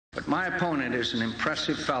But my opponent is an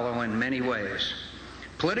impressive fellow in many ways.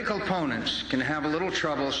 Political opponents can have a little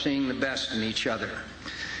trouble seeing the best in each other.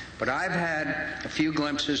 But I've had a few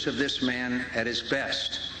glimpses of this man at his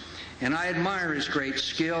best, and I admire his great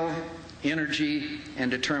skill, energy,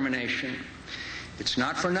 and determination. It's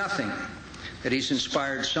not for nothing that he's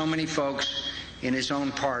inspired so many folks in his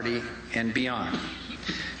own party and beyond.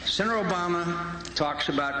 Senator Obama talks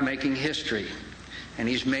about making history, and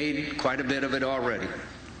he's made quite a bit of it already.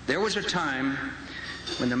 There was a time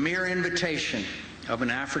when the mere invitation of an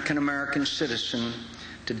African-American citizen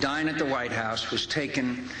to dine at the White House was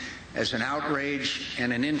taken as an outrage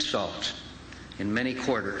and an insult in many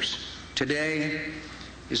quarters. Today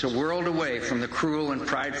is a world away from the cruel and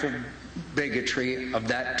prideful bigotry of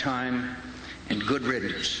that time, and good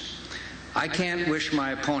riddance. I can't wish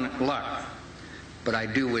my opponent luck, but I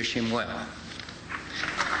do wish him well.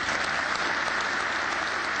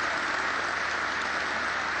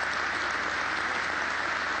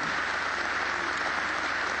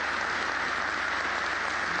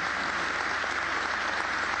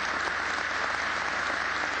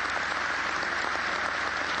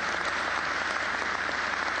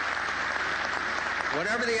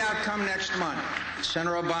 Whatever the outcome next month,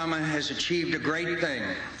 Senator Obama has achieved a great thing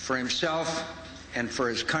for himself and for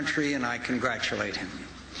his country, and I congratulate him.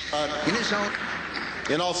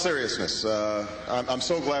 In all seriousness, I'm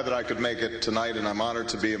so glad that I could make it tonight, and I'm honored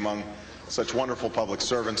to be among such wonderful public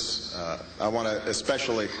servants. I want to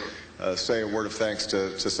especially say a word of thanks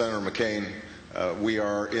to Senator McCain. We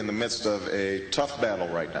are in the midst of a tough battle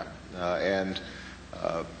right now, and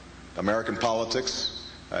American politics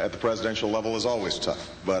at the presidential level is always tough.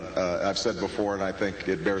 But I've said before, and I think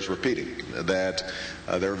it bears repeating, that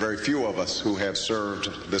there are very few of us who have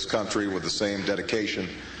served this country with the same dedication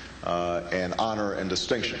and honor and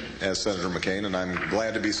distinction as Senator McCain, and I'm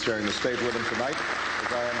glad to be sharing the stage with him tonight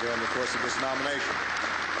as I am during the course of this nomination.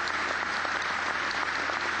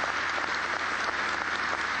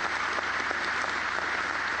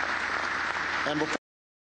 And before